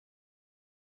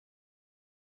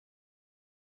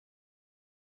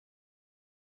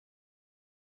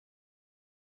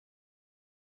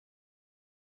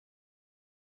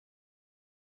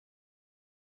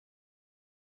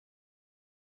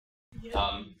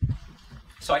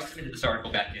So I submitted this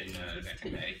article back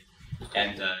in May,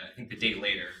 and I think the day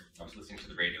later, I was listening to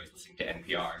the radio, I was listening to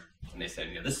NPR, and they said,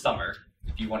 this summer,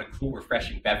 if you want a cool,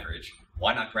 refreshing beverage,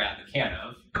 why not grab a can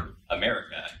of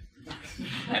America?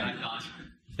 And I thought,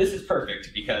 this is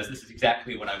perfect, because this is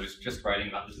exactly what I was just writing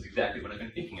about, this is exactly what I've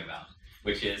been thinking about,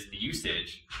 which is the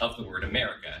usage of the word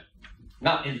America.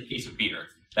 Not in the case of beer,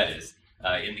 that is,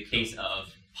 in the case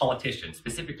of politicians,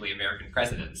 specifically American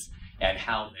presidents, and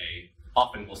how they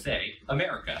often will say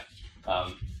America.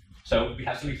 So we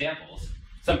have some examples.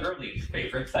 Some early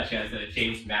favorites, such as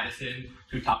James Madison,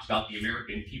 who talks about the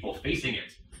American people facing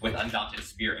it with undaunted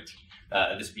spirit.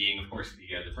 This being, of course,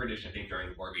 the British, I think, during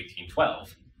the War of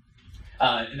 1812.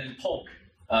 And then Polk,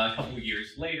 a couple of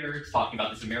years later, talking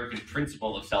about this American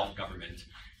principle of self-government.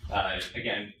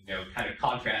 Again, kind of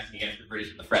contrasting against the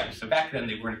British and the French. So back then,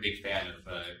 they weren't a big fan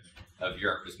of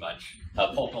Europe as much.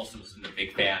 Polk also wasn't a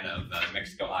big fan of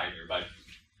Mexico either. But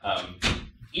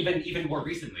even more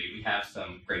recently, we have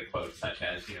some great quotes, such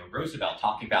as Roosevelt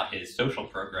talking about his social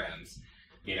programs,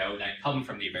 that come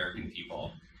from the American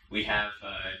people. We have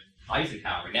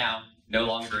Eisenhower now, no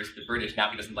longer is the British, now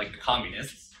he doesn't like the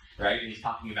communists, right? And he's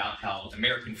talking about how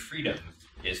American freedom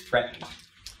is threatened.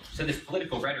 So this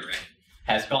political rhetoric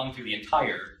has gone through the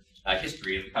entire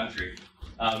history of the country.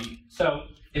 So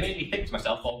it made me think to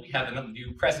myself, well, we have another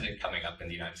new president coming up in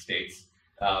the United States.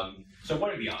 So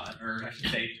what are the odds, or I should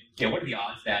say, what are the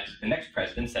odds that the next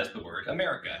president says the word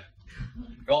America?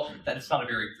 Well, that's not a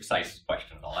very precise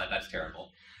question at all. That's terrible.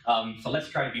 So let's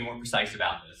try to be more precise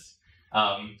about this.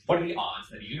 What are the odds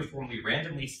that a uniformly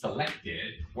randomly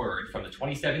selected word from the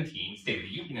 2017 State of the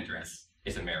Union address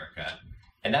is America?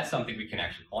 And that's something we can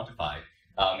actually quantify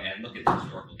and look at the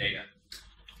historical data.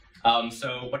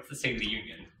 So what's the State of the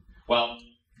Union? Well,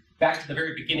 back to the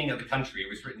very beginning of the country, it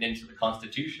was written into the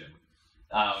Constitution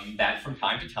that from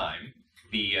time to time,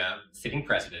 the sitting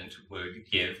president would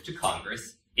give to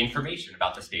Congress information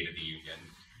about the State of the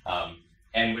Union,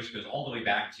 and which goes all the way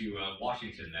back to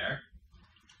Washington there.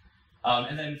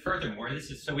 And then furthermore,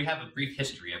 so we have a brief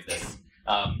history of this.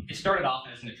 It started off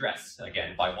as an address,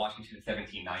 again, by Washington in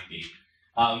 1790.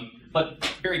 But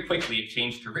very quickly it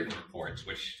changed to written reports,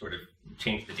 which sort of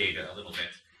changed the data a little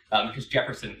bit. Because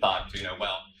Jefferson thought,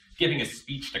 well, giving a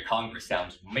speech to Congress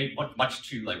sounds much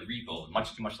too regal,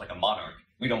 much too much like a monarch.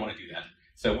 We don't want to do that.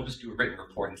 So we'll just do a written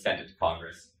report and send it to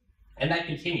Congress. And that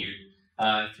continued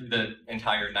through the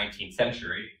entire 19th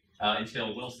century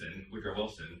until Woodrow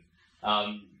Wilson.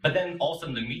 But then all of a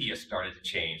sudden the media started to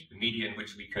change, the media in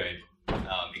which we could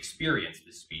experience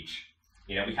this speech.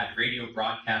 We had radio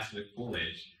broadcasts with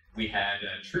Coolidge. We had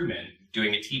Truman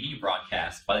doing a TV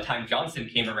broadcast. By the time Johnson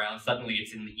came around, suddenly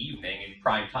it's in the evening in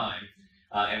prime time.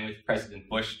 And with President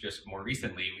Bush just more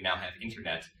recently, we now have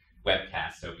internet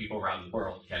webcasts. So people around the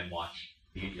world can watch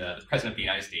the President of the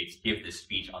United States give this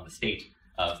speech on the state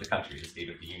of the country, the State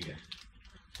of the Union.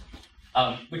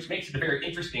 Which makes it a very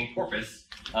interesting corpus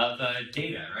of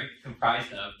data, right?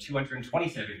 Comprised of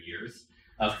 227 years.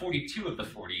 42 of the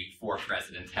 44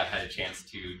 presidents have had a chance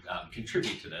to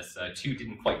contribute to this. 2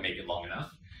 didn't quite make it long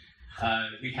enough.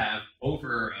 We have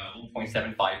over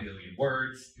 1.75 million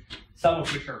words, some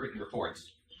of which are written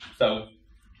reports. So,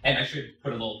 and I should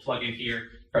put a little plug in here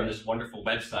from this wonderful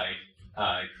website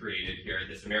created here,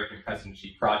 this American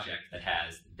Presidency Project that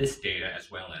has this data as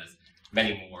well as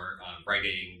many more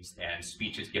writings and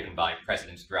speeches given by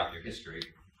presidents throughout their history.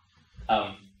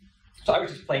 So I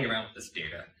was just playing around with this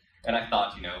data, and I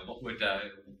thought,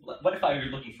 what if I were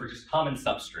looking for just common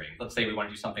substrings? Let's say we want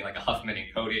to do something like a Huffman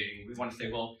encoding. We want to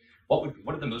say, well,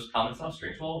 what are the most common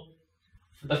substrings? Well,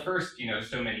 for the first,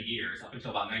 so many years, up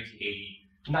until about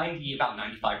 1980, about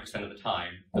 95% of the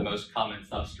time, the most common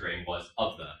substring was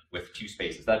of the, with 2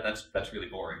 spaces. That's really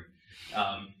boring.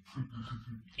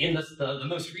 In the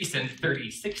most recent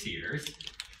 36 years,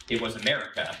 it was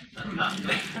America.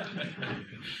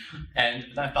 And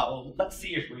I thought, well, let's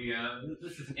see if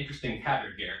this is an interesting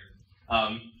pattern here.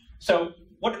 So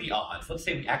what are the odds? Let's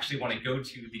say we actually want to go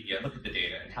to look at the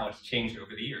data and how it's changed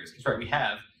over the years. Because we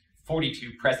have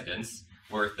 42 presidents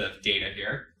worth of data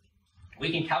here.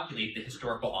 We can calculate the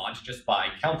historical odds just by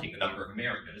counting the number of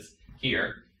Americas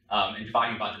here and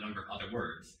dividing by the number of other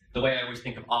words. The way I always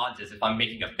think of odds is if I'm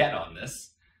making a bet on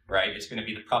this, right, it's going to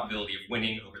be the probability of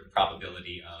winning over the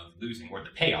probability of losing, or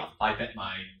the payoff. I bet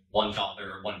my $1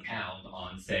 or £1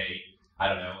 on, say, I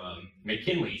don't know,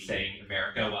 McKinley saying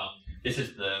America. Well, this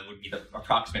is would be the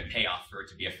approximate payoff for it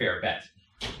to be a fair bet.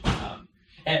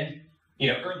 And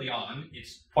early on,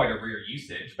 it's quite a rare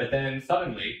usage, but then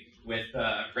suddenly, with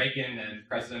Reagan and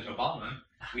President Obama,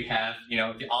 we have,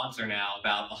 the odds are now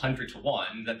about 100 to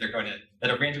 1 that that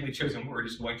a randomly chosen word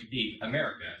is going to be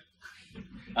America.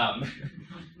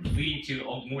 Leading to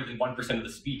more than 1% of the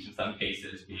speech in some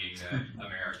cases being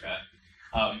America.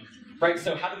 Right,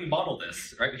 so how do we model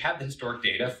this? Right, we have the historic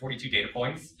data, 42 data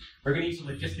points. We're going to use a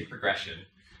logistic regression,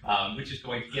 which is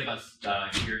going to give us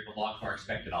here the log of our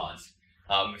expected odds.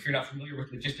 If you're not familiar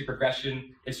with logistic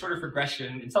regression, it's sort of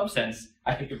regression in some sense.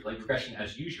 I think of like regression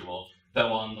as usual,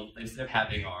 though instead of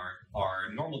having our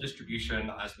normal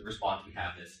distribution as the response, we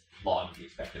have this log of the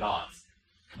expected odds.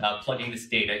 Plugging this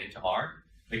data into R,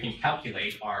 we can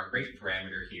calculate our rate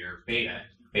parameter here,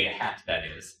 beta hat that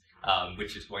is,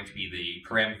 which is going to be the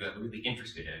parameter that we're really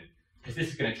interested in, because this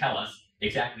is going to tell us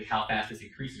exactly how fast this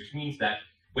increases, which means that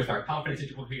with our confidence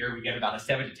interval here, we get about a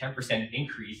 7 to 10%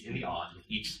 increase in the odds with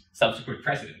each subsequent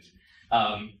president.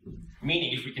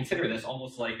 Meaning, if we consider this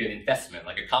almost like an investment,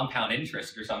 like a compound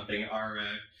interest or something,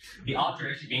 the odds are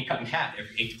actually being cut in half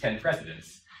every 8 to 10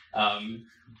 presidents,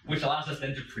 which allows us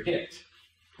then to predict.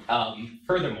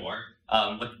 Furthermore,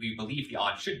 what we believe the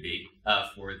odds should be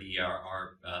for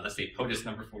our let's say POTUS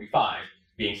number 45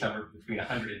 being somewhere between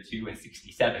 102 and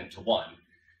 67 to 1.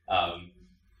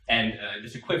 And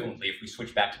this equivalently, if we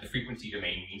switch back to the frequency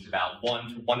domain, means about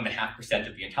 1 to 1.5%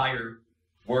 of the entire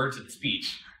words of the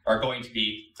speech are going to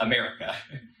be America.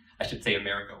 I should say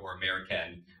America or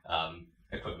American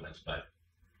equivalent, but.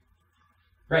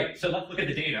 Right, so let's look at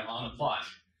the data on the plot.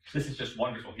 This is just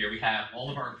wonderful here. We have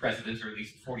all of our presidents, or at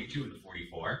least 42 of the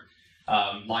 44,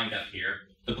 lined up here.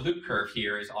 The blue curve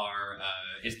here is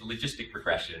is the logistic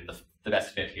regression, the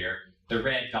best fit here. The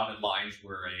red dotted lines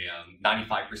were a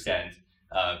 95%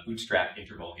 bootstrap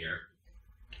interval here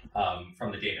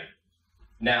from the data.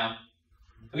 Now,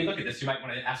 when we look at this, you might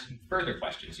want to ask some further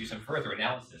questions, do some further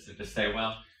analysis, and just say,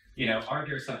 well, are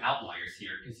there some outliers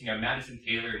here? Because, Madison,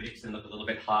 Taylor, Nixon look a little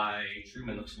bit high,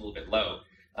 Truman looks a little bit low.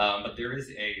 But there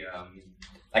is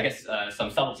some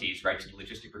subtleties, right, to the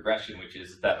logistic regression, which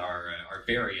is that our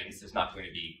variance is not going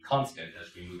to be constant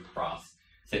as we move across.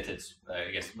 Since it's,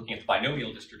 looking at the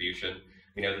binomial distribution,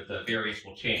 we know that the variance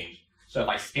will change. So if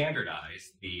I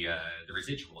standardize the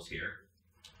residuals here,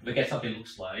 we get something that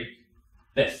looks like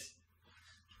this,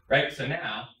 right? So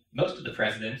now, most of the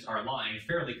presidents are aligned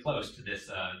fairly close to this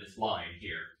line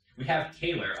here. We have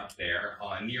Taylor up there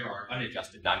near our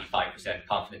unadjusted 95%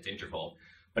 confidence interval.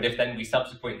 But if then we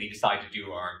subsequently decide to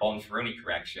do our Bonferroni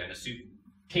correction,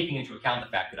 taking into account the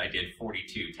fact that I did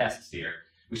 42 tests here,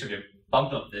 we sort of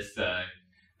bump up this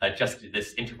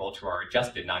this interval to our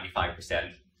adjusted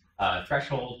 95%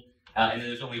 threshold. And then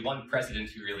there's only one president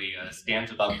who really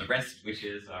stands above the rest, which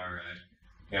is our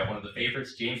one of the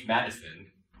favorites, James Madison,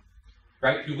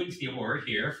 right, who wins the award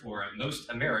here for most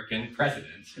American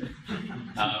president,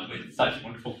 with such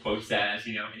wonderful quotes as,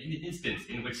 in an instance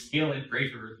in which skill and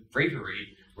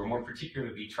bravery were more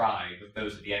particularly tried with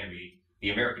those of the enemy, the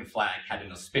American flag had an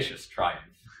auspicious triumph.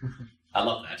 I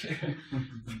love that.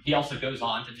 He also goes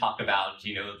on to talk about,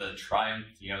 the triumph,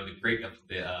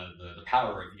 the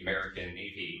power of the American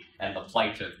Navy and the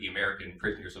plight of the American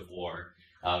prisoners of war.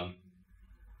 And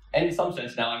in some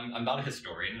sense, now I'm not a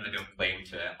historian, and I don't claim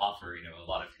to offer,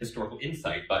 a lot of historical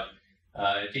insight, but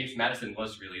James Madison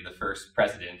was really the first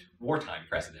wartime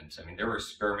president. I mean, there were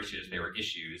skirmishes, there were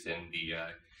issues in the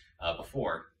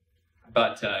before,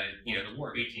 but the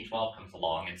War of 1812 comes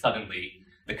along, and suddenly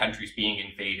the country's being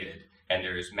invaded, and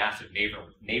there's massive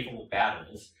naval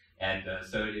battles, and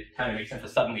so it kind of makes sense that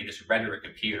suddenly this rhetoric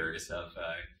appears of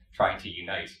trying to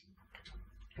unite.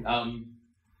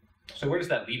 So where does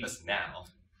that leave us now?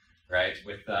 Right,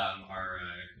 with the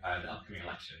upcoming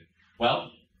election.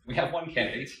 Well, we have one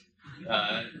candidate,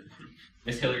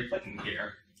 Miss Hillary Clinton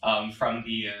here, so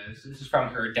this is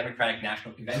from her Democratic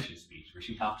National Convention speech, where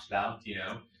she talks about,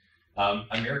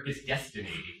 America's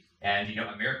destiny, and,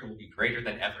 America will be greater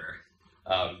than ever.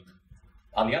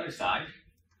 On the other side,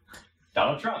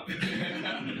 Donald Trump,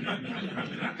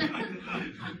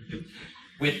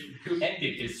 who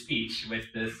ended his speech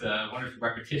with this wonderful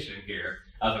repetition here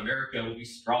of America will be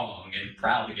strong and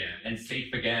proud again and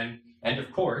safe again, and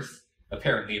of course,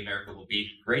 apparently America will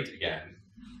be great again.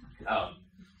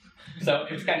 So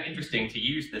it was kind of interesting to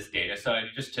use this data. So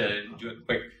just to do a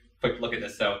quick look at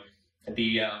this. So in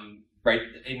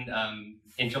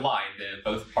July,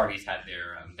 both parties had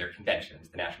their conventions,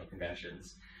 the national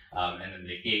conventions, and then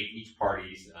each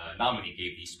party's nominee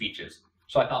gave these speeches.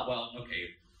 So I thought, well,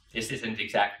 okay, this isn't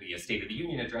exactly a State of the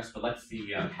Union address, but let's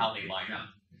see how they line up.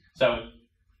 So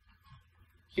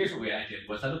here's what I did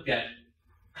was I looked at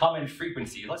common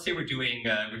frequency. Let's say we're doing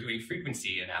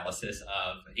frequency analysis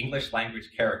of English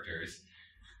language characters.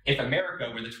 If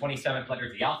America were the 27th letter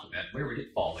of the alphabet, where would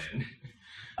it fall in?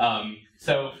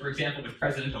 So, for example, with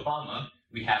President Obama,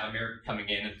 we have America coming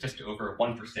in at just over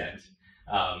 1%.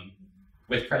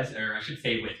 With presidential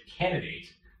candidate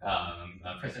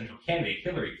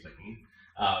Hillary Clinton,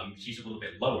 she's a little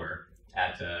bit lower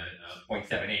at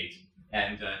 0.78,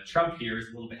 and Trump here is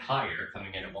a little bit higher,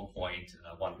 coming in at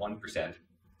 1.11%,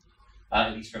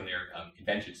 at least from their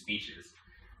convention speeches.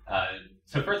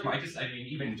 So first of all,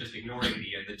 even just ignoring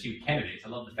the two candidates, I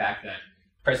love the fact that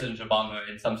President Obama,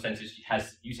 in some senses,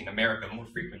 has using America more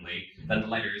frequently than the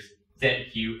letters Z,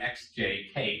 Q, X, J,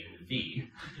 K, and V.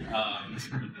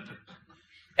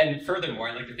 And furthermore,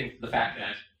 I like to think the fact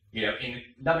that, in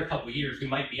another couple of years, we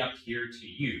might be up here to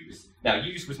Hughes. Now,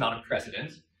 Hughes was not a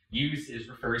president. Hughes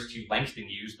refers to Langston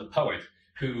Hughes, the poet,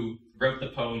 who wrote the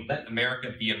poem, "Let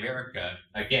America Be America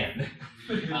Again."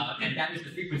 And that is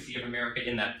the frequency of America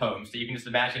in that poem. So you can just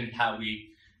imagine how we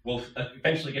will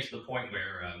eventually get to the point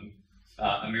where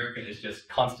America is just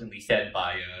constantly said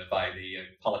by the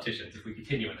politicians if we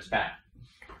continue in this path.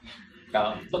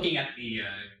 Looking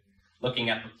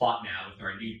at the plot now with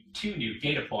our two new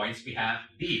data points, we have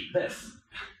this,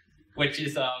 which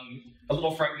is a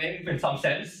little frightening in some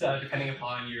sense, depending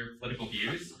upon your political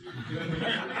views.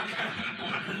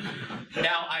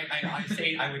 Now,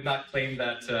 I would not claim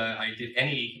that I did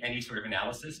any sort of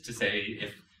analysis to say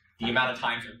if the amount of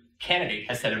times a candidate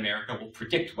has said America will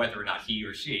predict whether or not he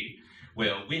or she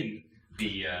will win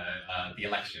the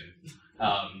election.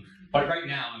 But right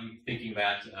now, I'm thinking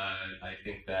that I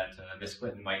think that Ms.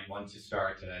 Clinton might want to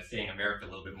start saying America a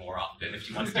little bit more often if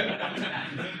she wants to go down to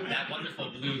that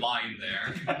wonderful blue line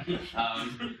there.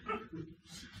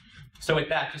 So with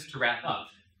that, just to wrap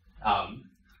up, I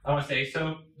want to say,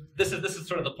 so this is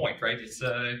sort of the point, right? It's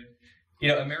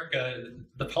America,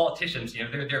 the politicians,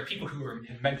 there are people who are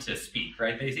meant to speak,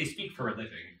 right? They speak for a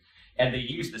living, and they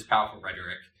use this powerful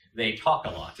rhetoric. They talk a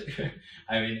lot.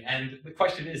 And the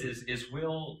question is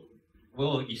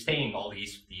will you saying all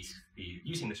these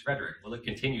using this rhetoric, will it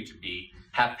continue to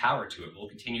have power to it? Will it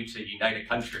continue to unite a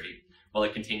country? Will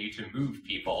it continue to move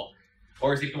people?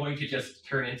 Or is it going to just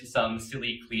turn into some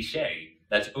silly cliche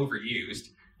that's overused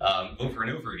over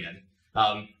and over again?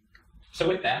 So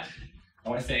with that, I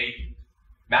want to say,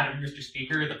 Madam Mr.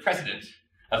 Speaker, the President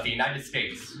of the United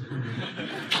States.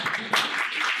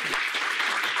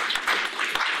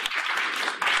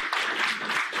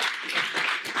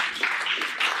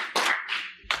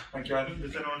 Thank you, Adam.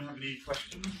 Does anyone have any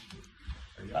questions?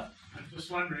 Yeah. I'm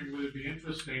just wondering, would it be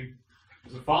interesting,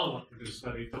 as a follow-up to this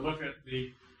study, to look at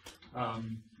the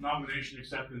nomination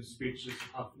acceptance speeches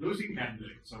of losing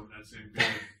candidates over that same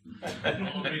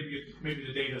period? Well, maybe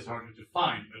the data is harder to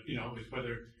find, but it's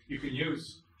whether you can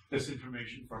use this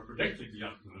information for predicting the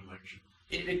outcome of the election.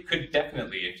 It could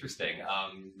definitely be interesting.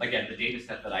 Again, the data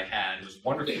set that I had was a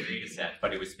wonderful data set,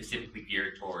 but it was specifically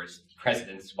geared towards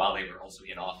presidents while they were also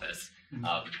in office.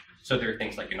 So there are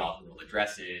things like inaugural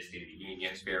addresses, State of the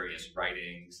Unions, various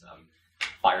writings,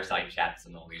 fireside chats,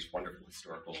 and all these wonderful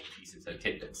historical pieces and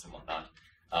tidbits and whatnot.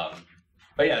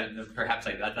 But yeah, perhaps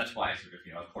that's why I sort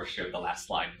of course, showed the last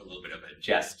slide with a little bit of a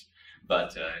jest.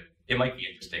 But it might be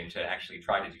interesting to actually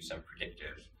try to do some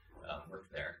predictive work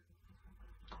there.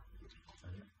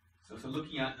 So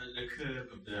looking at the curve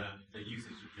of the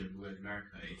usage of the word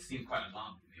America, it seemed quite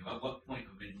alarming. At what point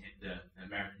have we hit the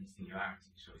American singularity,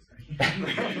 shall we say?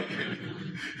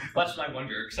 That's what I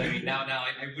wonder, because now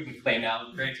I wouldn't claim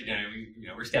now. Granted,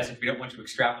 we're since we don't want to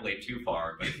extrapolate too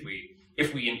far, but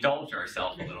if we indulge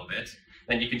ourselves a little bit,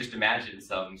 then you can just imagine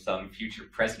some future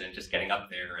president just getting up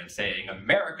there and saying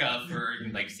America for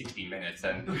like 60 minutes,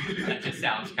 and that just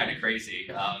sounds kind of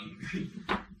crazy.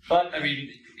 But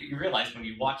you realize when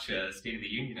you watch a State of the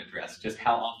Union address just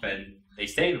how often they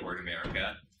say the word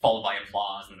America, followed by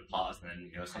applause and applause,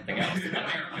 and then something else,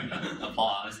 America,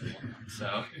 applause.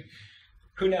 So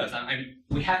who knows?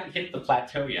 We haven't hit the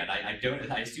plateau yet. I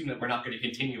assume that we're not going to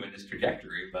continue in this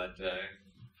trajectory, but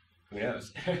who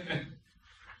knows?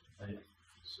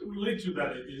 So related to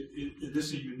that, is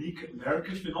this a unique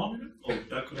American phenomenon, or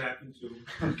that could happen to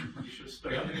other countries?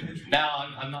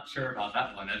 Now, I'm not sure about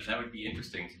that one. That would be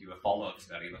interesting to do a follow-up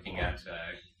study looking at,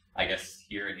 I guess,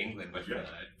 here in England with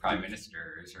prime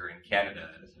ministers, or in Canada,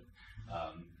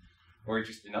 or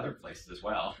just in other places as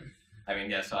well.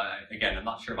 So I'm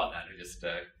not sure about that.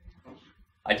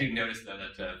 I do notice though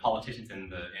that politicians in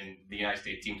the United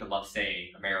States seem to love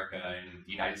saying America and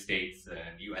the United States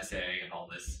and USA and all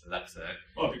this. So that's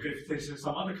well, because if they say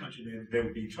some other country, then they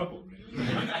would be in trouble. Right?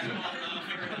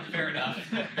 Fair enough.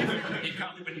 It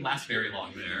probably wouldn't last very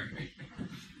long there.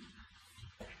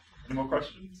 Any more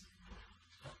questions?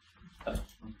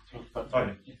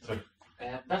 Fine.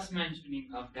 Does mentioning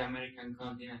of the American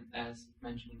continent as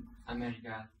mentioning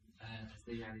America as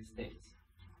the United States,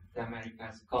 the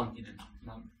America's continent,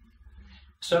 no?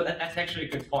 So that's actually a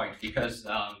good point, because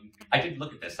I did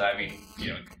look at this. I mean,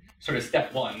 sort of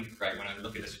step one, right, when I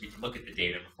look at this, we look at the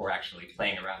data before actually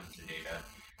playing around with the data.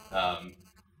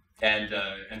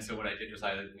 And so what I did was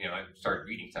I started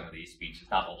reading some of these speeches,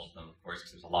 not all of them, of course,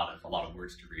 because there's a lot of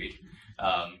words to read.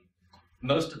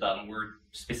 Most of them were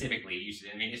specifically used,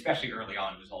 I mean, especially early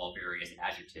on, it was all various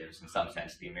adjectives in some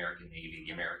sense, the American Navy,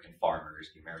 the American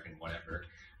farmers, the American whatever.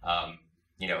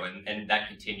 And that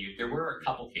continued. There were a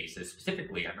couple cases,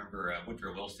 specifically, I remember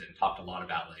Woodrow Wilson talked a lot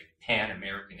about like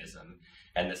Pan-Americanism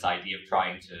and this idea of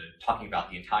talking about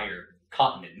the entire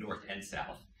continent, North and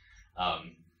South.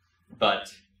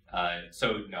 So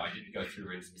no, I didn't go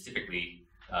through and specifically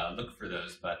look for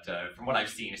those, but from what I've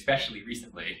seen, especially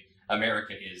recently,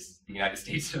 America is the United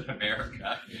States of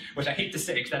America, which I hate to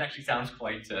say because that actually sounds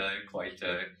quite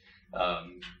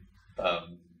I'm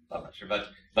not sure,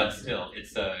 but still,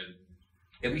 it's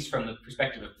at least from the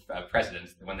perspective of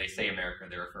presidents, when they say America,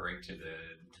 they're referring to the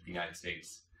United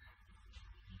States.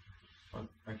 Well,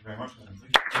 thank you very much, Adam.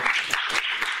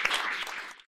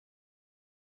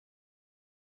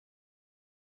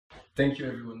 Thank you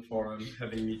everyone for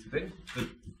having me today. The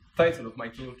title of my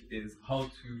talk is How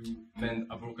to Mend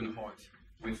a Broken Heart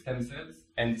with Stem Cells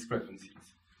and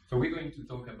Discrepancies. So we're going to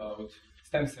talk about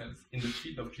stem cells in the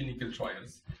field of clinical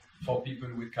trials for people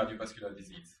with cardiovascular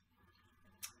disease.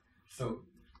 So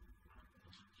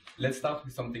let's start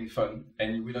with something fun,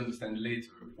 and you will understand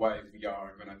later why we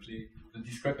are going to play the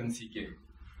discrepancy game.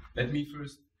 Let me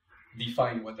first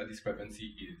define what a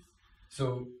discrepancy is.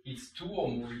 So it's two or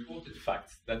more reported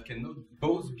facts that cannot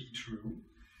both be true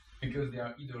because they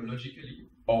are either logically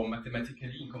or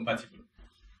mathematically incompatible.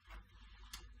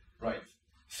 Right,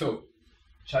 so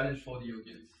challenge for the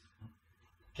audience.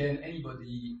 Can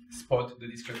anybody spot the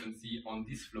discrepancy on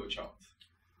this flowchart?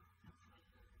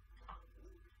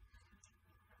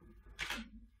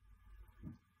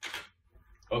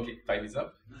 Okay, time is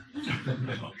up.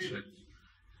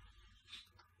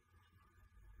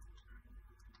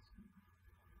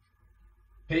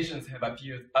 Patients have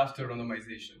appeared after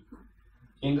randomization.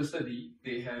 In the study,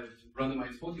 they have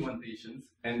randomized 41 patients,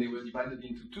 and they were divided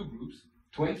into two groups,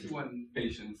 21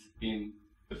 patients in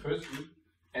the first group,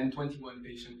 and 21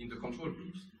 patients in the control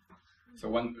groups. So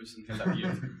one person has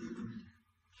appeared.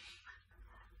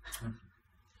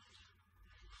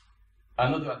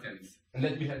 Another attempt, and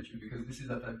let me help you, because this is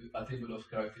a table of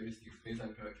characteristics,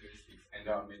 baseline characteristics, and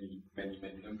there are many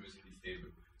numbers in this table.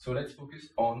 So let's focus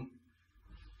on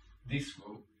this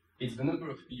row. It's the number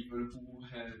of people who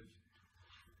have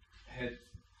had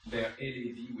their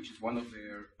LAD, which is one of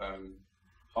their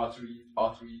arteries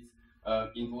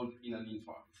involved in an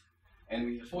infarct. And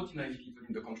we have 49 people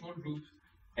in the control group,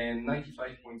 and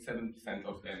 95.7%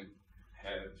 of them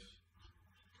have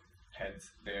had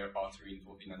their artery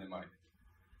involved in an MI.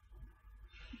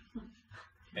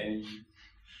 Any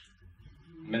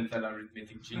mental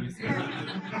arithmetic genius?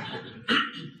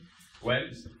 Well,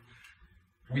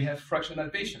 we have fractional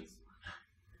patients.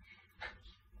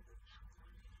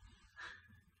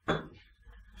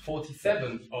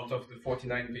 47 out of the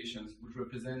 49 patients would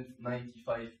represent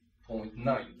 95.9,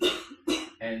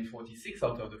 and 46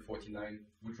 out of the 49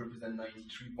 would represent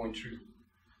 93.3.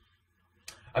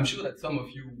 I'm sure that some of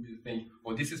you will think,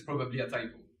 well, this is probably a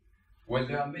typo. Well,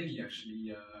 there are many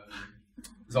actually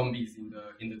zombies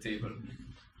in the table.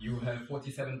 You have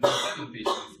 47.7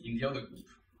 patients in the other group.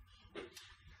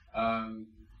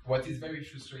 What is very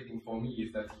frustrating for me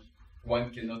is that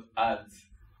one cannot add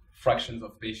fractions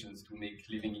of patients to make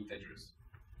living integers.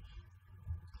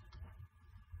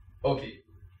 Okay,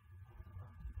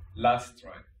 last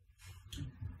try.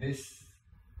 These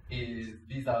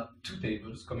are two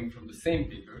tables coming from the same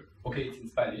paper. Okay, it's in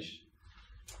Spanish,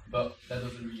 but that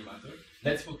doesn't really matter.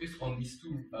 Let's focus on these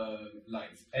two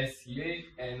lines, SCA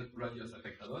and radius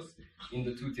afectados, in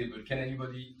the two tables. Can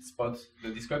anybody spot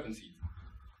the discrepancies?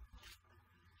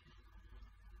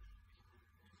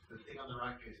 The thing on the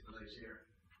right goes below 0.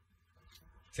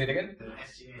 Say it again? The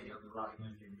SCA on the right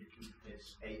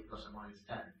is 8 plus or minus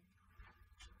 10.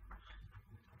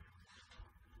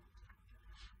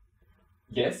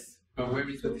 Yes, but where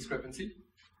is the discrepancy?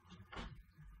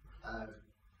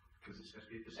 Because it's supposed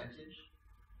to be a percentage.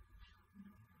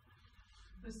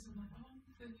 First time I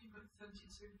then you've got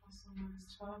 32 plus or minus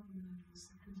 12, and then the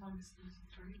second time is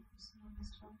 33 plus or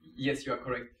minus 12. Yes, you are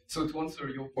correct. So to answer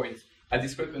your point,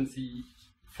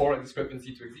 for a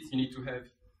discrepancy to exist, you need to have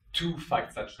two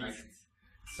facts at least.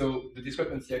 So the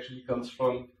discrepancy actually comes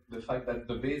from the fact that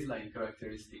the baseline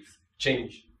characteristics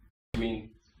change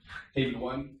between table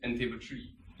 1 and table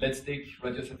 3. Let's take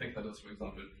radius effectados, for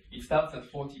example. It starts at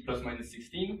 40 plus minus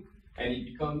 16, and it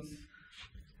becomes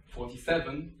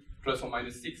 47 plus or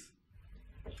minus 6.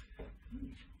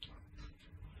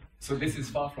 So this is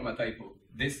far from a typo.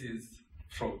 This is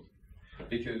fraud.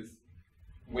 Because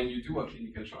when you do a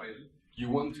clinical trial, you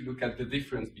want to look at the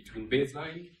difference between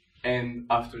baseline and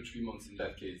after 3 months in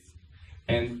that case.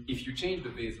 And if you change the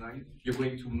baseline, you're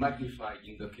going to magnify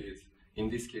in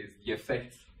this case, the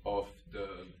effect of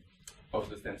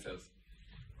the stem cells.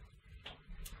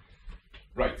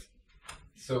 Right.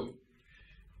 So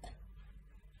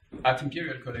at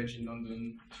Imperial College in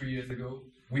London 3 years ago,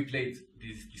 we played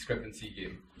this discrepancy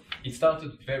game. It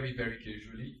started very, very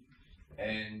casually,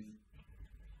 and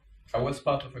I was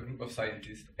part of a group of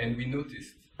scientists, and we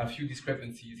noticed a few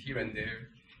discrepancies here and there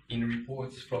in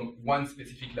reports from one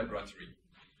specific laboratory.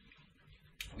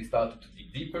 We started to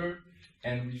dig deeper,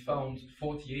 and we found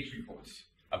 48 reports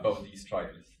about these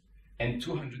trials, and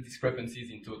 200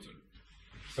 discrepancies in total.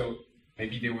 So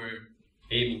maybe they were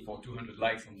aiming for 200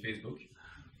 likes on Facebook.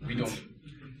 We don't know.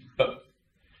 But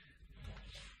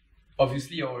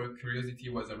obviously our curiosity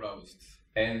was aroused,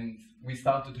 and we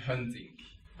started hunting,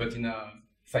 but in a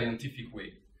scientific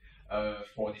way,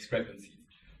 for discrepancies.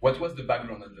 What was the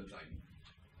background at the time?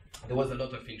 There was a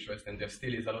lot of interest, and there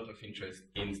still is a lot of interest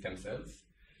in stem cells.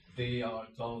 They are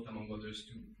thought, among others,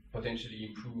 to potentially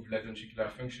improve left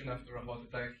ventricular function after a heart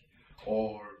attack,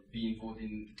 or be involved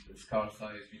in scar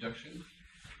size reduction.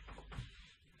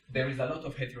 There is a lot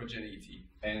of heterogeneity,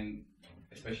 and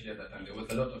especially at that time, there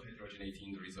was a lot of heterogeneity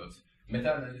in the results.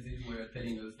 Meta-analyses were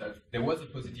telling us that there was a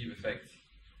positive effect,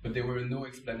 but there were no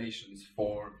explanations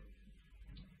for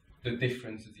the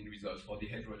differences in results, for the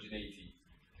heterogeneity.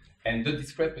 And the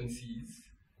discrepancies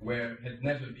had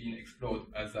never been explored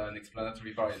as an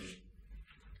explanatory variable.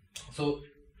 So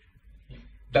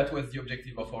that was the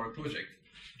objective of our project,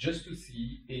 just to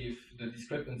see if the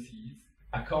discrepancies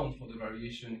account for the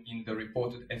variation in the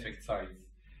reported effect size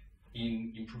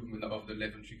in improvement of the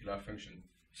left ventricular function.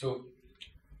 So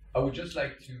I would just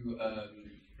like to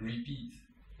repeat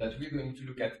that we're going to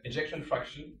look at ejection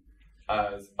fraction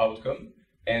as outcome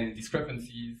and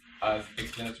discrepancies as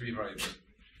explanatory variable.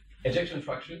 Ejection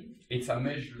fraction, it's a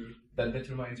measure that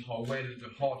determines how well the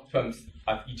heart pumps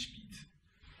at each beat.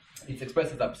 It's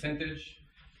expressed as a percentage,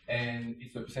 and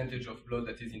it's the percentage of blood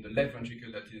that is in the left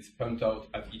ventricle that is pumped out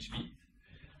at each beat.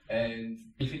 And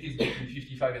if it is between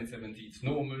 55 and 70, it's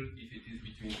normal. If it is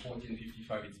between 40 and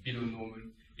 55, it's below normal.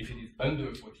 If it is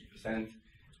under 40%,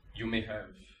 you may have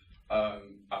a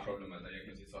problem, a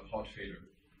diagnosis of heart failure.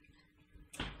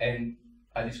 And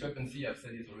a discrepancy, I've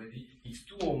said it already, it's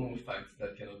two or more facts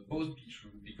that cannot both be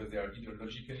true because they are either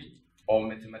logically or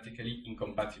mathematically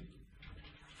incompatible.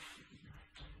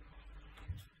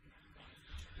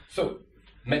 So,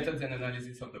 methods and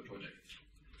analysis of the project.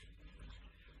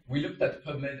 We looked at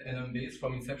PubMed and Embase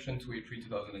from inception to April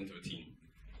 2013.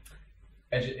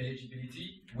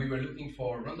 Eligibility, we were looking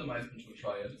for randomized control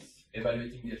trials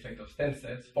evaluating the effect of stem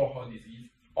cells for heart disease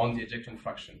on the ejection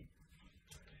fraction.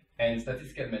 And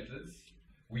statistical methods,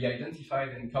 we identified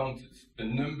and counted the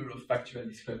number of factual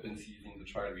discrepancies in the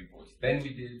trial reports. Then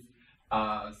we did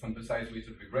sample size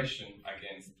weighted regression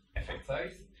against effect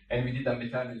size, and we did a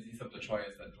meta-analysis of the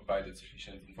trials that provided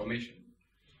sufficient information.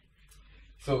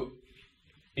 So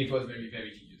it was very,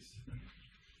 very tedious.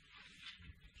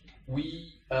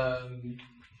 We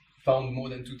found more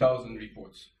than 2,000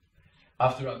 reports.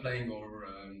 After applying our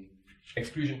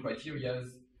exclusion criteria,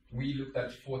 we looked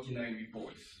at 49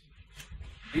 reports.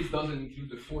 This doesn't include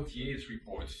the 48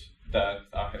 reports that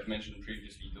I have mentioned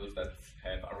previously, those that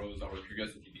have aroused our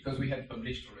curiosity, because we had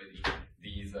published already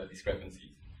these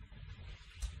discrepancies.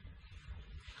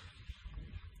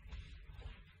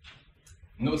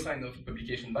 No sign of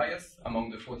publication bias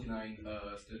among the 49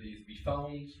 studies we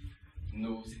found,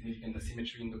 no significant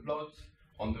asymmetry in the plot.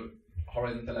 On the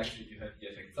horizontal axis, you have the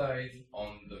effect size.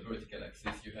 On the vertical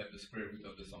axis, you have the square root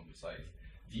of the sample size.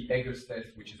 The Eggers test,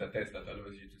 which is a test that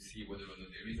allows you to see whether or not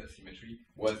there is asymmetry,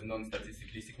 was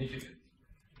non-statistically significant.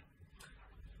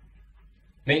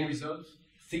 Main result,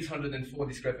 604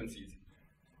 discrepancies.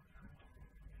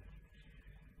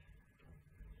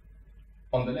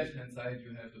 On the left-hand side,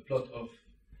 you have the plot of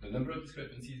the number of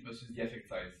discrepancies versus the effect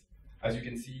size. As you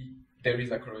can see, there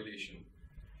is a correlation.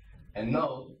 And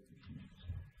now,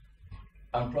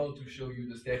 I'm proud to show you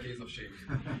the staircase of shame.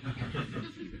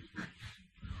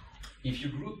 If you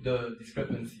group the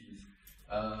discrepancies,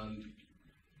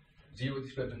 0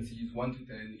 discrepancies, 1 to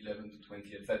 10, 11 to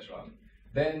 20, etc.,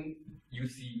 then you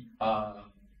see a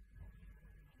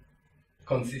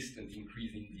consistent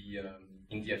increase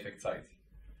in the effect size.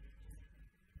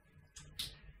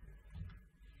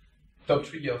 top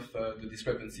 3 of the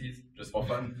discrepancies, just for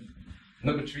fun.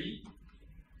 Number 3,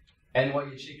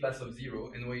 NYHA class of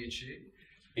 0. NYHA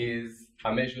is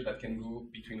a measure that can go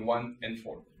between 1 and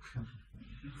 4.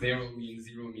 0 means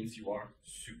you are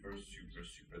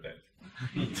super dead.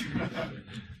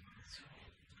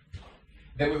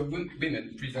 There were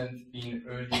women present in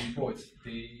early reports.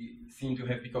 They seem to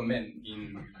have become men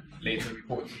in later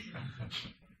reports.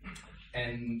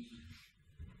 And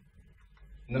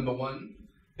number 1,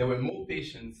 there were more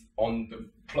patients on the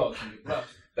plot, in the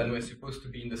graph, than were supposed to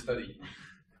be in the study.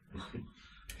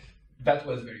 That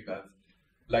was very bad.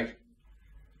 Like,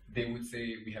 they would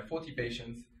say, we have 40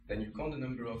 patients, then you count the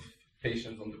number of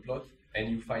patients on the plot, and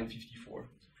you find 54.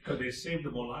 Because they saved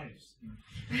them all lives.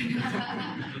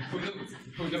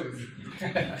 Who knows?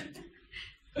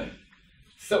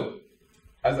 So,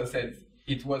 as I said,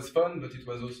 it was fun, but it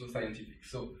was also scientific.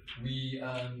 So we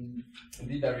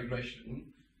did a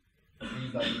regression.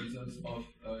 These are the results of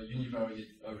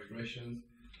univariate regressions,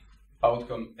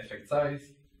 outcome, effect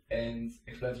size, and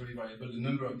explanatory variable, the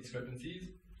number of discrepancies.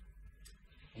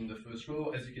 In the first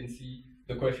row, as you can see,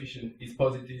 the coefficient is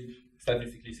positive,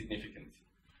 statistically significant.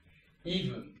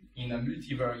 Even in a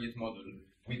multivariate model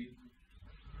with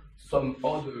some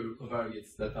other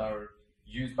covariates that are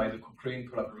used by the Cochrane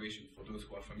collaboration, for those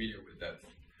who are familiar with that,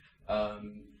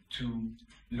 to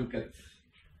look at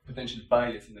potential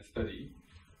bias in a study,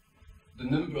 the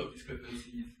number of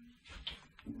discrepancies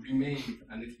remains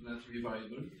an explanatory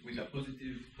variable with a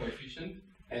positive coefficient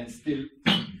and still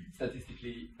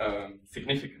statistically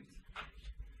significant.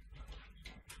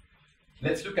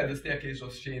 Let's look at the staircase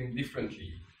of shame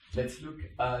differently. Let's look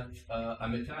at a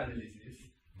meta-analysis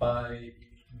by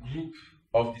group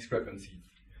of discrepancies.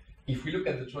 If we look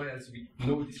at the trials with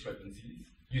no discrepancies,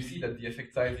 you see that the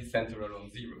effect size is centered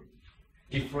around 0.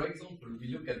 If, for example, we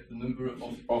look at the number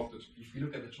if we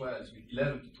look at the trials with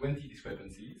 11 to 20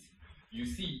 discrepancies, you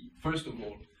see, first of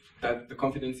all, that the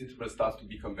confidence interval starts to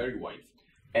become very wide,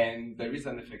 and there is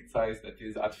an effect size that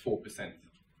is at 4%.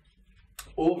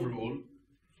 Overall,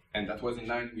 and that was in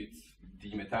line with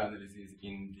the meta-analysis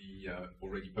in the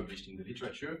already published in the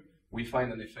literature, we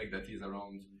find an effect that is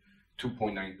around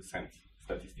 2.9%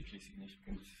 statistically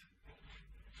significant.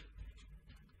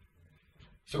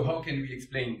 So how can we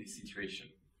explain this situation?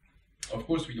 Of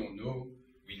course, we don't know.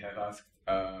 We have asked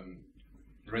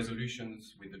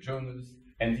resolutions with the journals,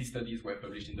 and these studies were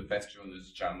published in the best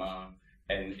journals, JAMA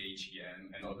and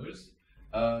HEM and others.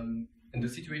 And the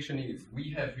situation is,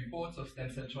 we have reports of stem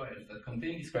cell trials that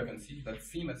contain discrepancies that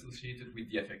seem associated with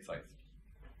the effect size.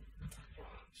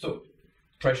 So,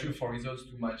 pressure for results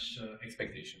to match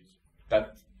expectations.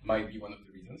 That might be one of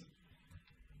the reasons.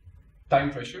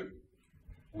 Time pressure.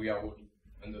 We are all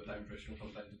under time pressure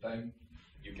from time to time.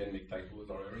 You can make typos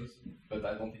or errors, but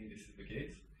I don't think this is the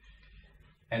case.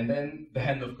 And then the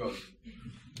hand of God.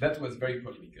 That was very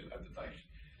polemical at the time.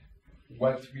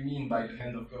 What we mean by the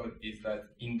hand of God is that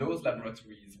in those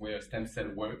laboratories where stem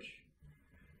cells work,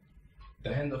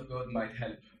 the hand of God might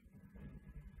help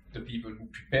the people who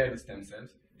prepare the stem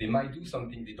cells. They might do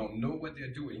something, they don't know what they're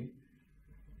doing,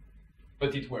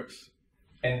 but it works.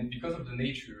 And because of the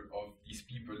nature of these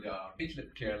people, they are a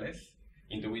bit careless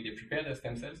in the way they prepare their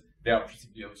stem cells. They are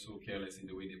possibly also careless in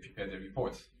the way they prepare their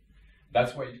reports.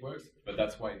 That's why it works, but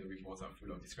that's why the reports are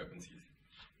full of discrepancies.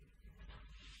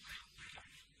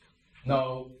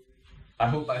 Now, I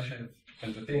hope I have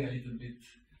entertained a little bit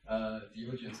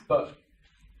the audience, but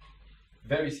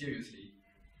very seriously,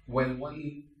 when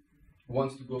one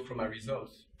wants to go from a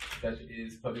result that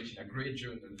is published in a great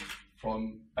journal,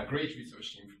 from a great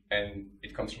research team, and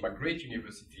it comes from a great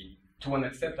university, to an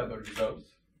acceptable result,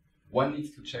 one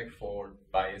needs to check for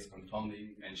bias,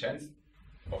 confounding, and chance.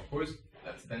 Of course,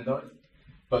 that's standard,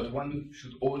 but one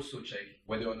should also check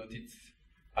whether or not it's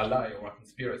a lie or a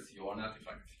conspiracy or an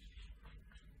artifact.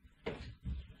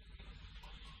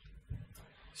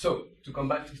 So, to come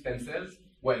back to stem cells,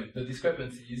 well, the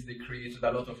discrepancies, they created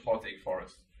a lot of heartache for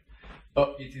us.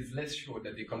 But it is less sure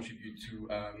that they contribute to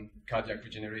cardiac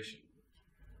regeneration.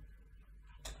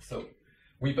 So,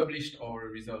 we published our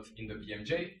results in the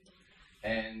BMJ,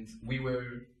 and we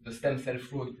were the stem cell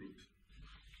fraud group.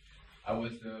 I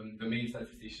was the main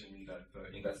statistician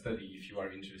in that study, if you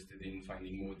are interested in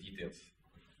finding more details.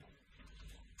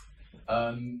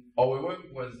 Our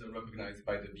work was recognized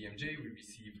by the BMJ. We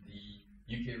received the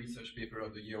UK Research Paper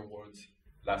of the Year award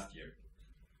last year.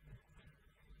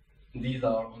 These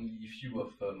are only a few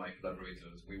of my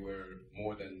collaborators. We were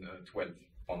more than 12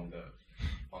 on the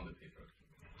paper.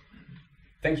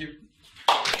 Thank you.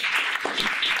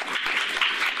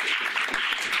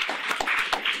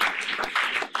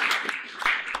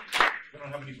 We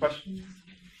don't have any questions?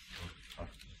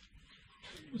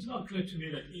 not clear to me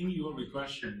that in your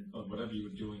regression or whatever you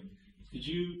were doing, did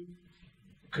you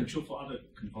control for other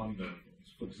confounding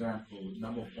variables? For example,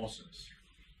 number of authors,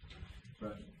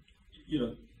 right? You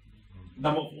know,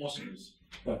 number of authors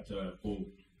that will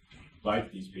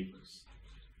write these papers.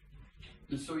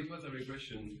 So it was a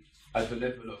regression at the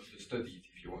level of the studies,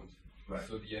 if you want. Right.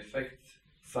 So the effect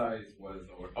size was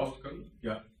our outcome,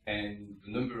 Yeah. and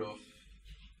the number of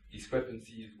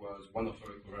discrepancies was one of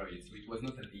our covariates. So it was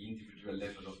not at the individual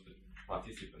level of the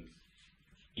participants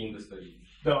in the study.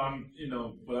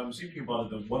 No, what I'm thinking about,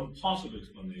 the one possible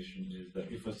explanation is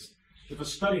that if a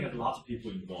study has lots of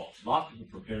people involved, lots of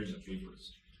people preparing the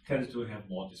papers, tends to have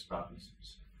more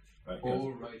discrepancies, right? Oh,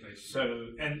 right, I see.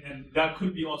 So, and that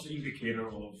could be also indicator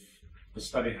of the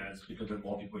study has, because there are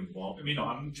more people involved. I mean,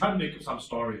 I'm trying to make up some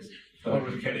stories that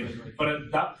I'm getting,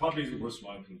 but that probably is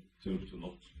worthwhile to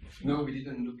look. No, we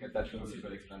didn't look at that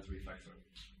possible explanatory factor.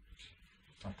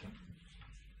 Okay.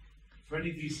 For any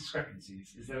of these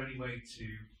discrepancies, is there any way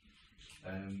to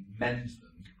mend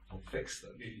them or fix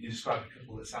them? You described a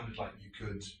couple that sounded like you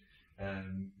could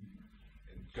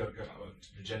go back to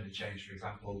the gender change, for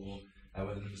example, or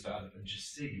whether numbers don't add up, and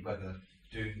just see whether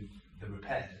doing the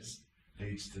repairs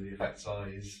leads to the effect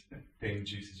size being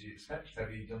reduced as you expect.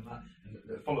 Have you done that? And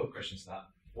the follow-up question to that: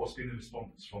 what's been the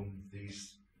response from the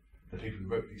people who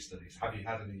wrote these studies? Have you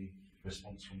had any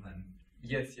response from them?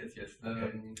 Yes. Okay.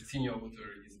 Senior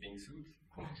author is being sued.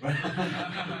 Okay.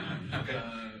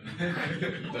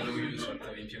 The lawyers at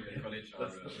Imperial College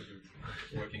are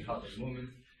working hard at the moment.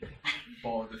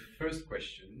 For the first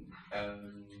question,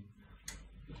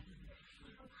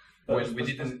 well, we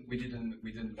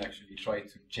didn't actually try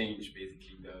to change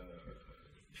basically the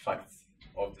facts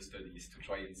of the studies to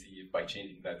try and see if by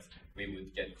changing that we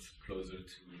would get closer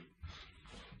to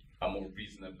a more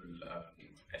reasonable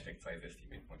effect size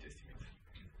estimate, point estimate.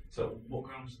 So, what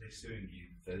grounds are they suing you?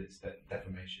 That it's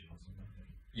defamation or something?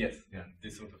 Yes, Yeah.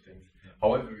 this sort of things. Yeah.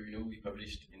 However, we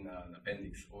published in an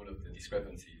appendix all of the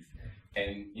discrepancies,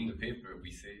 and in the paper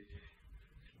we say,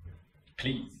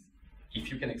 please, if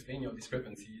you can explain your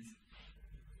discrepancies,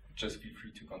 just feel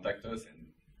free to contact us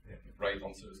and write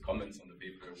answers, comments on the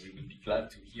paper. We would be glad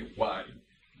to hear why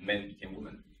men became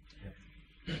women.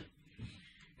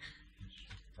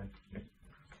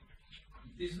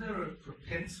 Is there a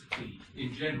propensity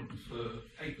in general for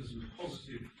papers with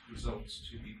positive results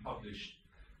to be published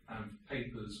and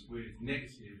papers with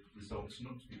negative results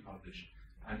not to be published?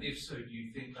 And if so, do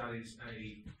you think that is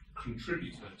a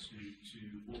contributor to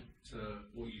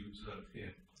what you observe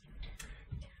here?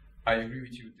 I agree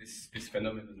with you. This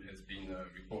phenomenon has been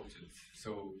reported.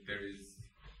 So there is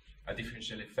a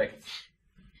differential effect.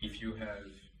 If you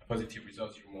have positive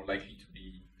results, you're more likely to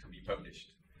be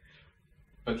published.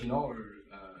 But in our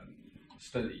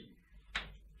study,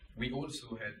 we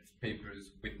also had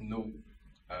papers with no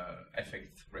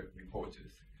effect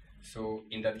reported. So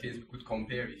in that case, we could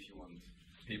compare, if you want,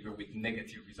 paper with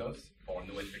negative results or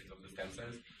no effect of the stem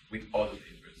cells with other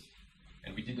papers,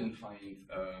 and we didn't find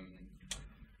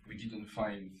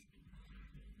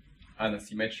an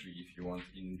asymmetry, if you want,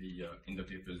 in the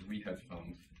papers we had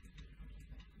found.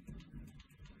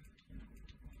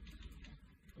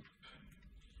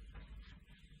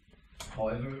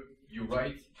 However, you're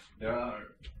right, there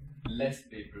are less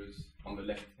papers on the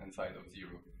left-hand side of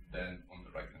 0 than on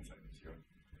the right-hand side of 0.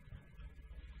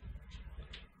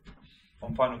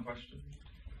 One final question.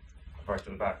 Right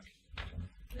to the back.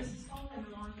 This is following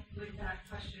along with that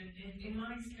question. In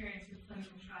my experience with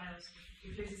clinical trials,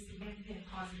 if there's a significant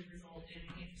positive result in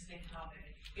an interesting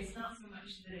topic, it's not so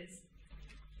much that it's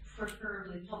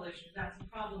preferably published, that's a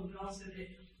problem, but also that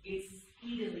it's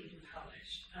speedily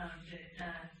published.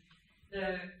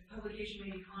 The publication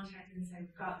may be contacted and say,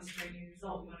 we've got this great new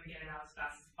result, we want to get it out as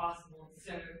fast as possible.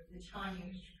 So the time in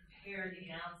which to prepare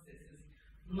the analysis is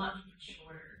much, much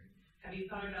shorter. Have you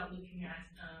thought about looking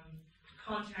at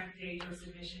contact date or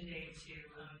submission date to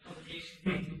publication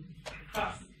date and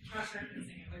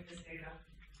cross-referencing it with this data?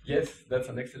 Yes, that's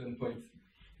an excellent point.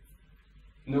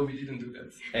 No, we didn't do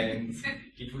that. And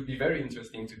it would be very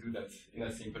interesting to do that in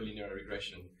a simple linear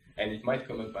regression. And it might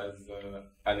come up as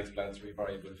an explanatory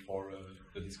variable for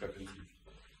the discrepancies.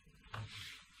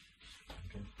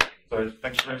 Okay. So,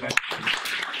 thank you very much.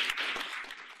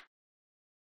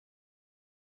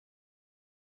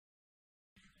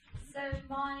 So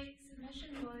my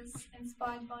submission was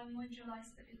inspired by a module I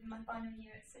studied in my final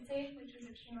year at City, which was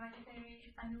extreme right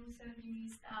theory, and also the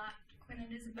news that Queen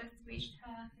Elizabeth reached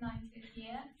her 90th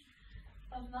year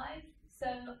of life.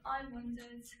 So I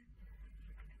wondered,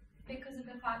 because of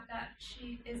the fact that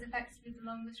she is effectively the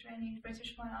longest reigning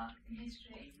British monarch in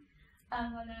history,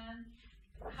 and whether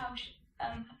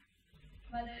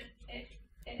whether it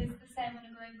is the same on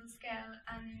a global scale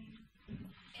and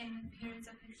in periods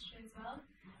of history as well.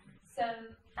 So,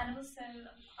 and also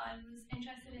I was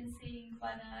interested in seeing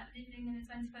whether living in the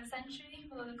 21st century,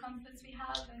 with all the conflicts we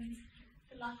have and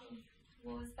the lack of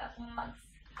wars that monarchs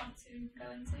have to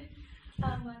go into,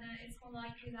 whether it's more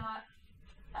likely that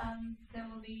there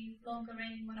will be longer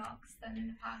reigning monarchs than in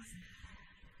the past.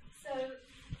 So,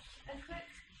 a quick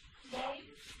game,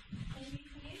 maybe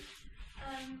for you.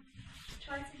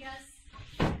 Try to guess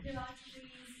who out of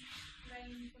these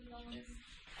reigned for the longest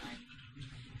time.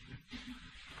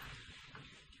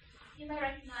 You may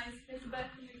recognise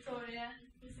Elizabeth and Victoria.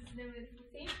 This is Louis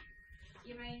XIV. He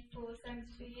reigned for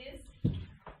 72 years.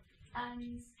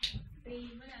 And the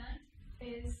winner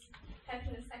is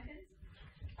Pepper II.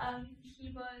 He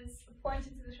was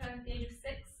appointed to the throne at the age of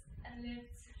 6 and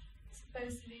lived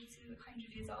supposedly to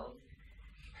 100 years old.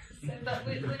 So, but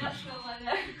we're not sure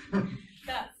whether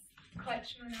that's quite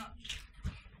true or not.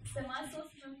 So my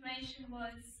source of information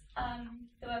was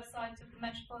the website of the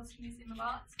Metropolitan Museum of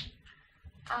Art,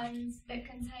 and it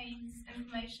contains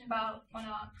information about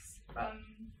monarchs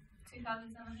from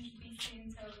 2700 BC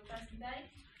until the present day.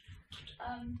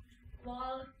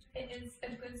 While it is a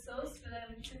good source with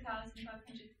over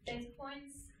 2,500 data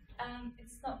points,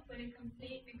 it's not fully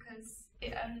complete because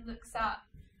it only looks at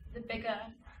the bigger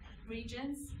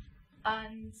regions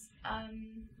and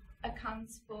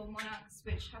accounts for monarchs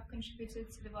which have contributed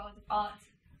to the world of art.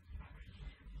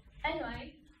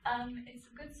 Anyway, it's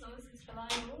a good source, it's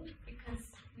reliable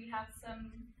because we have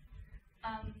some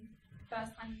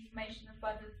first-hand information of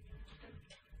where the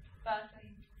birth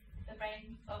and the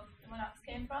reign of the monarchs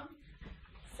came from.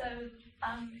 So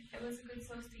it was a good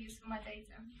source to use for my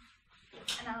data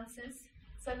analysis.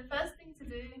 So the first thing to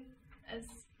do, as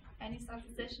any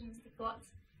statistician, is to plot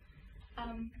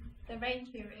the reign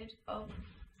period of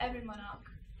every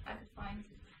monarch I could find,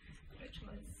 which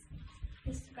was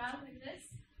histogram like this.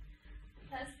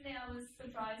 Personally, I was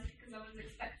surprised because I was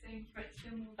expecting for it to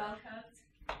be more bell curved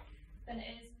than it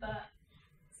is, but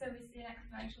so we see an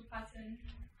exponential pattern,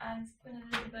 and Queen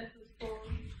Elizabeth would fall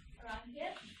around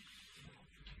here.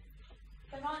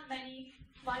 There aren't many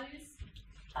values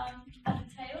at the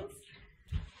tails,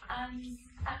 and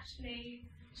actually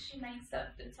she makes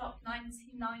up the top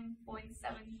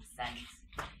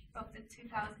 99.7% of the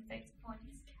 2,000 data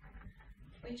points,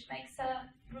 which makes her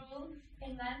rule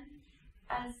in length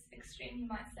as extreme, you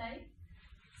might say.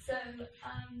 So,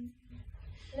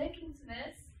 linking to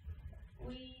this,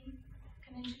 we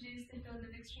can introduce the field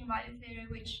of extreme value theory,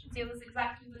 which deals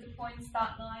exactly with the points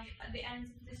that lie at the ends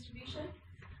of the distribution.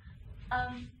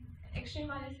 Extreme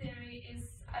value theory is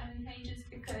advantageous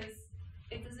because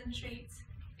it doesn't treat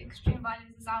extreme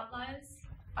values as outliers,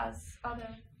 as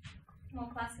other more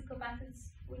classical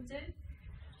methods would do,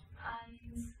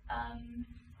 and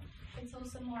it's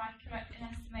also more accurate in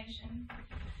estimation.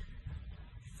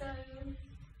 So,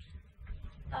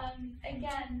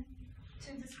 again,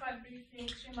 to describe briefly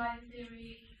extreme value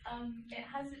theory, it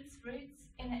has its roots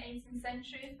in the 18th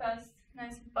century, first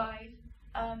noted by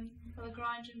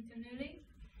Lagrange and Bernoulli,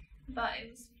 but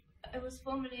it was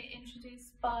formally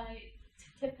introduced by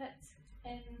Tippett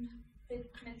in the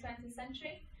mid-20th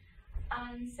century,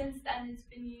 and since then it's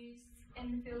been used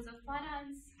in the fields of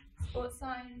finance, sports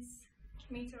science,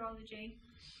 meteorology.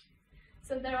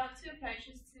 So there are two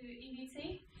approaches to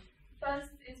EVT.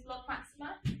 First is block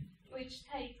maxima, which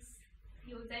takes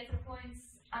your data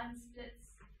points and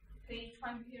splits the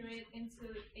time period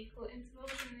into equal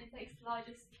intervals, and it takes the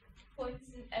largest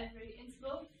points in every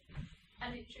interval,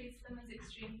 and it treats them as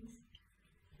extremes.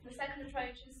 The second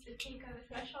approach is the peak over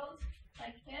threshold,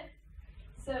 like here.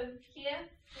 So here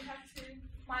we have to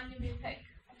manually pick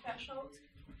a threshold,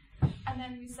 and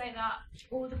then we say that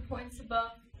all the points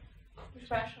above the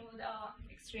threshold are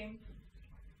extreme.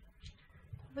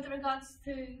 With regards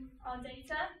to our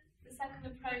data, the second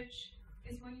approach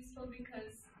is more useful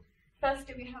because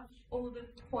firstly we have all the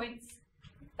points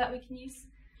that we can use.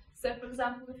 So for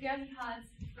example, if we only had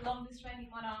the longest reigning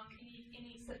monarch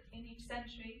in each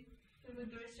century, we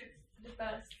would be restricted to the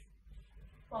first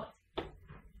plot.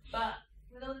 But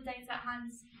with all the data at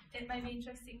hand, it may be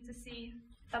interesting to see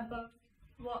above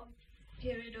what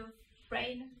period of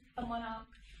reign a monarch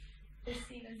is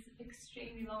seen as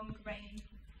extremely long reigning.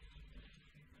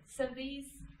 So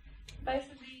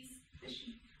both of these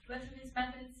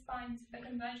methods find a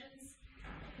convergence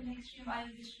in extreme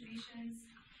value distributions,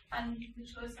 and the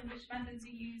choice of which methods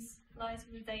you use lies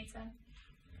with the data.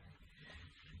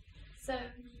 So,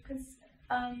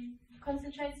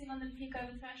 concentrating on the peak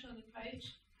over threshold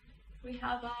approach, we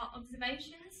have our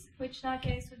observations, which in our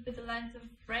case would be the length of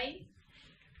reign.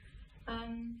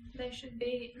 They should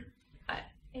be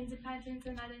independent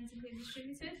and identically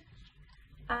distributed,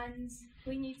 and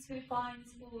we need to find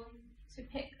or to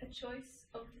pick a choice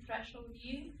of the threshold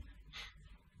U,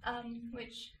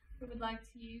 which we would like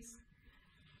to use.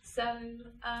 So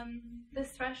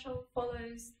this threshold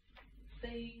follows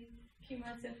the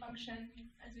cumulative function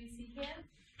as we see here,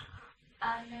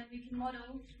 and then we can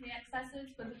model the excesses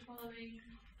with the following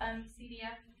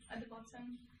CDF at the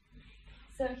bottom.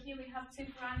 So here we have two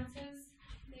parameters,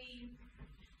 the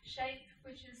shape,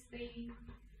 which is the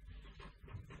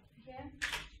here,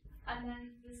 and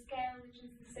then the scale, which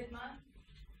is the sigma,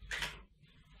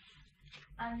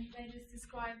 and they just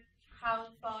describe how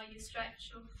far you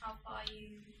stretch or how far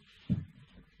you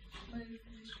move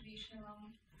the distribution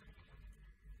along.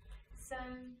 So,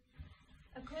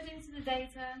 according to the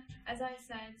data, as I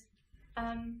said,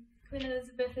 Queen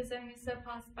Elizabeth is only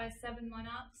surpassed by 7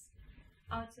 monarchs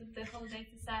out of the whole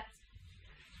data set.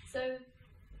 So,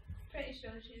 pretty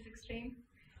sure she is extreme,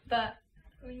 but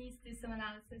we need to do some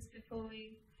analysis before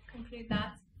we conclude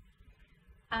that.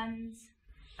 And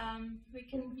we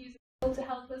can use a tool to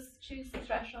help us choose the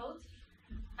threshold,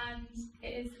 and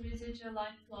it is the residual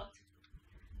life plot.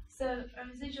 So a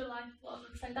residual life plot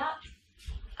looks like that,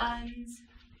 and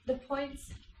the point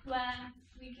where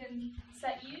we can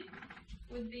set U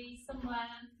would be somewhere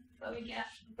where we get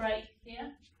a break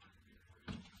here.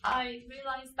 I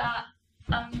realise that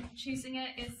choosing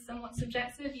it is somewhat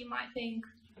subjective. You might think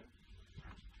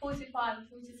 45 or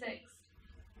 46,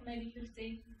 maybe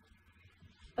 50,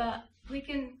 but we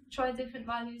can try different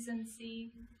values and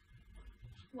see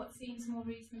what seems more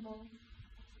reasonable.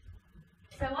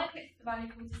 So I picked the value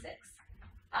 46,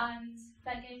 and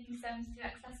that gave me 72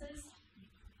 excesses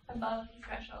above the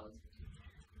threshold.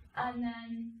 And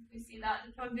then we see that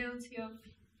the probability of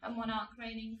a monarch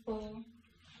reigning for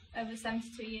over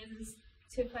 72 years is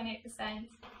 2.8%,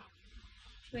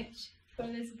 which for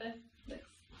Elizabeth looks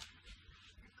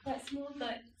quite small,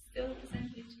 but still a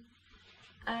percentage.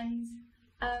 And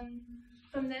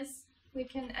from this, we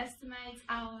can estimate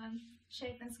our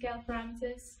shape and scale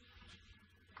parameters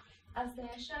as they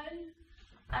are shown,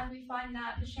 and we find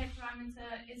that the shape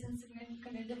parameter isn't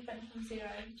significantly different from 0.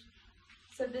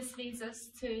 So this leads us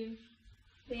to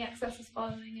the excesses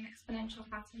following an exponential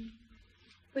pattern,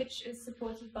 which is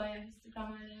supported by a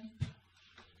histogram earlier.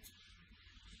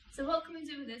 So what can we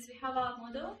do with this? We have our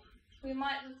model. We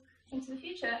might look into the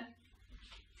future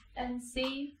and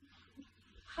see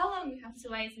how long we have to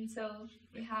wait until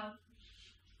we have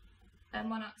a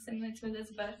monarch similar to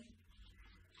Elizabeth.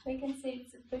 We can see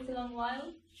it's a pretty long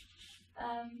while,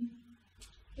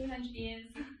 200 years.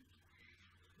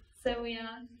 So we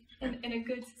are in a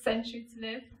good century to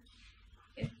live,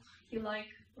 if you like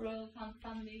royal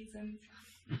families and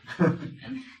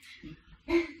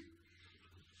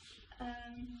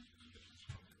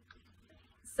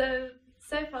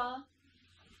so far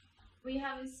we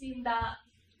have assumed that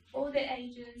all the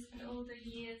ages and all the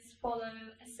years follow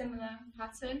a similar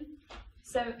pattern.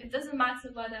 So it doesn't matter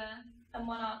whether a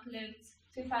monarch lived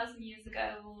 2,000 years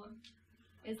ago or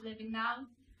is living now.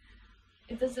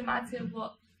 It doesn't matter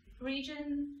what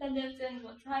region they lived in,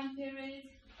 what time period.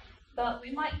 But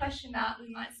we might question that.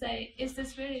 We might say, is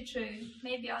this really true?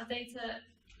 Maybe our data,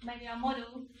 maybe our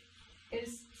model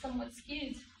is somewhat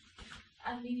skewed,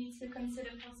 and we need to consider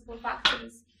possible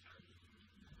factors.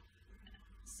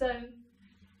 So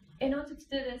in order to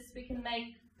do this, we can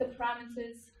make the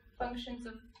parameters functions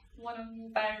of one or more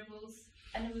variables,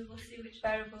 and we will see which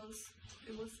variables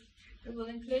we will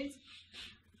include.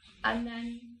 And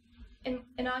then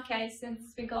in our case,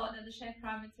 since we got that the shape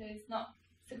parameter is not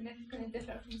significantly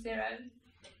different from 0,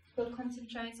 we'll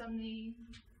concentrate on the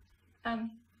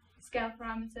scale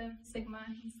parameter sigma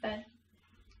instead.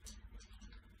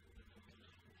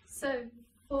 So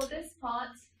for this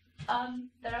part,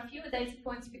 there are fewer data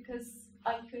points because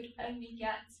I could only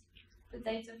get the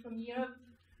data from Europe.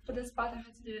 For this part, I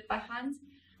had to do it by hand,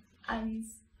 and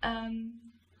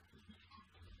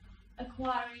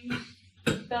acquiring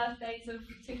birthdays of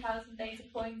 2,000 data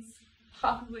points,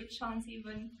 half of which aren't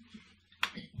even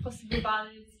possibly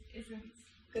valid, isn't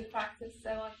good practice, so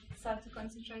I decided to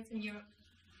concentrate in Europe.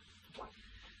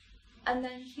 And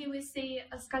then here we see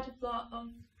a scatter plot of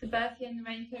the birth year and the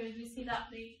reign period. We see that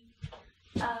the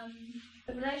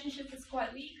relationship is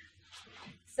quite weak,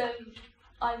 so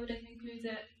I wouldn't include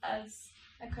it as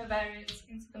a covariate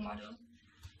into the model.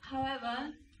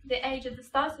 However, the age at the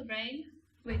start of reign,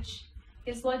 which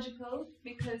is logical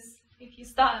because if you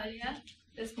start earlier,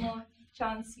 there's more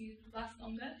chance you last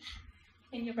longer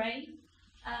in your reign.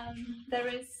 There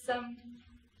is some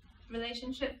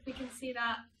relationship, we can see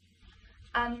that,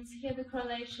 and here the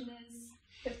correlation is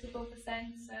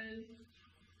 54%, so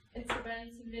it's a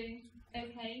relatively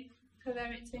okay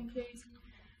covariate to include.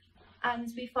 And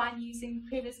we find using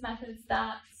previous methods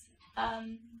that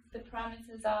the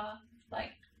parameters are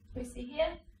like we see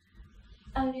here.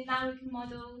 And now we can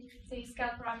model the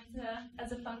scale parameter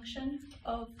as a function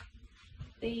of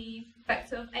the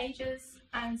vector of ages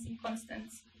and some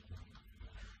constants.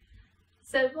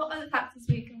 So what other factors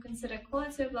we can consider?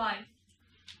 Quality of life.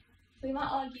 We might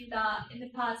argue that in the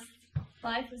past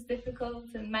life was difficult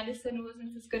and medicine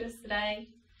wasn't as good as today.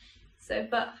 So,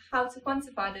 but how to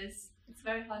quantify this? It's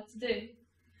very hard to do.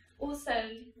 Also,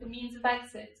 the means of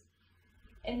exit,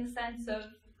 in the sense of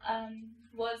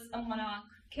was a monarch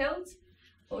killed,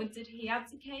 or did he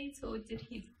abdicate, or did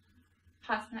he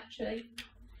pass naturally?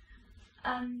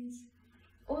 And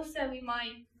also we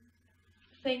might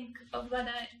think of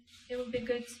whether it would be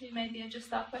good to maybe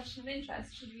adjust our question of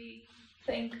interest. Should we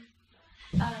think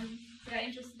we are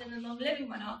interested in the long-living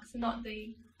monarchs and not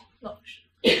the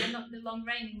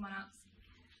long-reigning monarchs?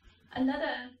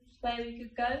 Another way we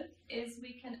could go is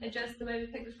we can adjust the way we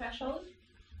pick the threshold.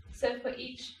 So for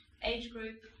each age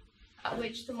group at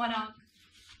which the monarch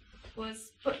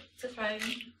was put to throne,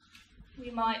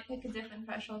 we might pick a different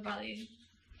threshold value.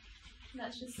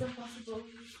 That's just some possible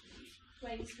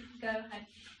ways we could go ahead.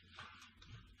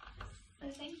 So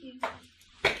thank you.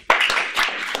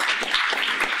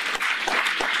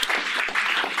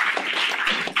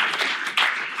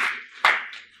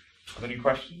 Are there any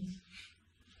questions?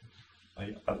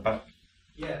 At the back.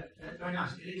 Yeah, very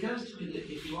nice. It occurs to me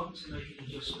that if you want to make an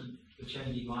adjustment for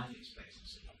changing life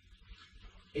expectancy,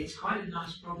 it's quite a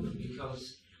nice problem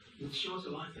because with shorter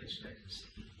life expectancy,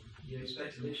 you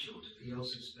expect to live shorter, but you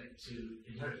also expect to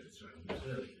inherit the throne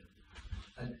earlier.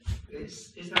 And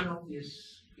is there an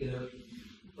obvious,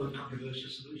 uncontroversial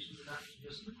solution to that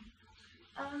adjustment?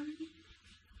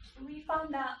 We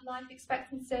found that life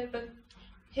expectancy over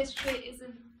history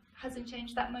hasn't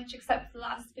changed that much except for the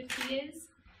last 50 years.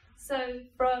 So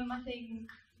from, I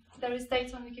think, there is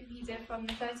data on Wikipedia from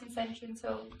the 13th century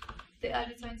until the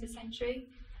early 20th century,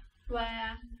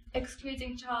 where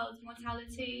excluding child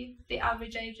mortality, the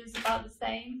average age is about the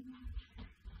same.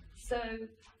 So,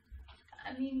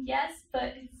 I mean, yes,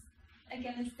 but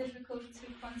it's difficult to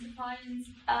quantify.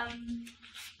 And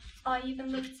I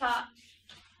even looked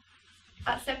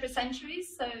at separate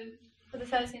centuries. So for the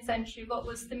 13th century, what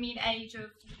was the mean age of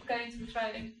going to the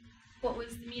throne? What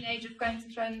was the mean age of going to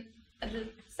the throne at the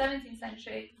 17th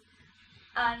century?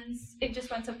 And it just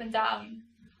went up and down.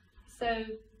 So,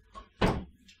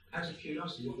 out of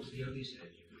curiosity, what was the youngest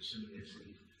age at which somebody had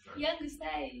seen the throne? Youngest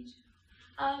age?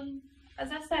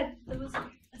 As I said, there was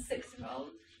a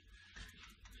 6-year-old.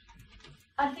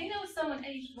 I think there was someone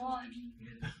aged 1.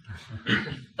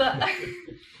 Yeah. But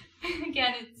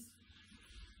again, it's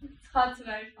hard to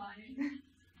verify.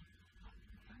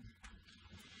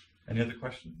 Any other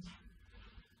questions?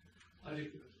 I do.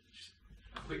 Just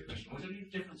a quick question. Was there any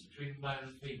difference between male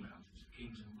and female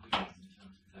kings and queens in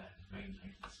terms of their reign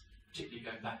lengths, particularly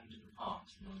going back into the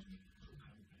past?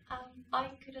 I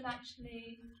couldn't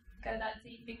actually go that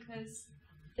deep because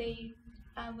the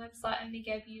website only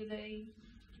gave you the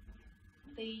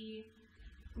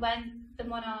when the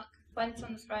monarch went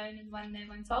on the throne and when they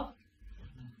went off.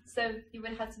 So you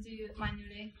would have to do it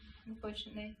manually,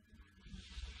 unfortunately.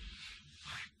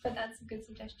 But that's a good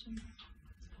suggestion.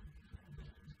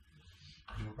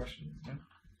 Any more questions? No?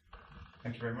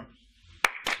 Thank you very much.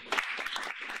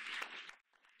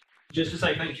 Just to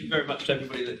say thank you very much to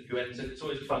everybody who entered. It's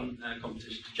always a fun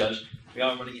competition to judge. We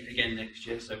are running it again next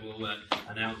year, so we'll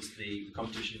announce the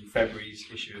competition in February's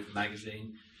issue of the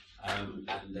magazine, and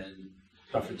then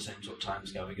roughly the same sort of time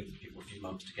scale. We give people a few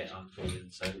months to get answers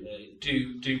in. So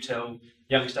do tell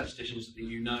young statisticians that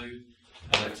you know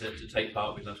to take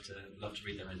part. We'd love to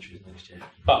read their entries next year.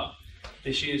 But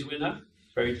this year's winner,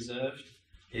 very deserved,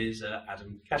 is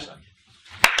Adam Kashlak.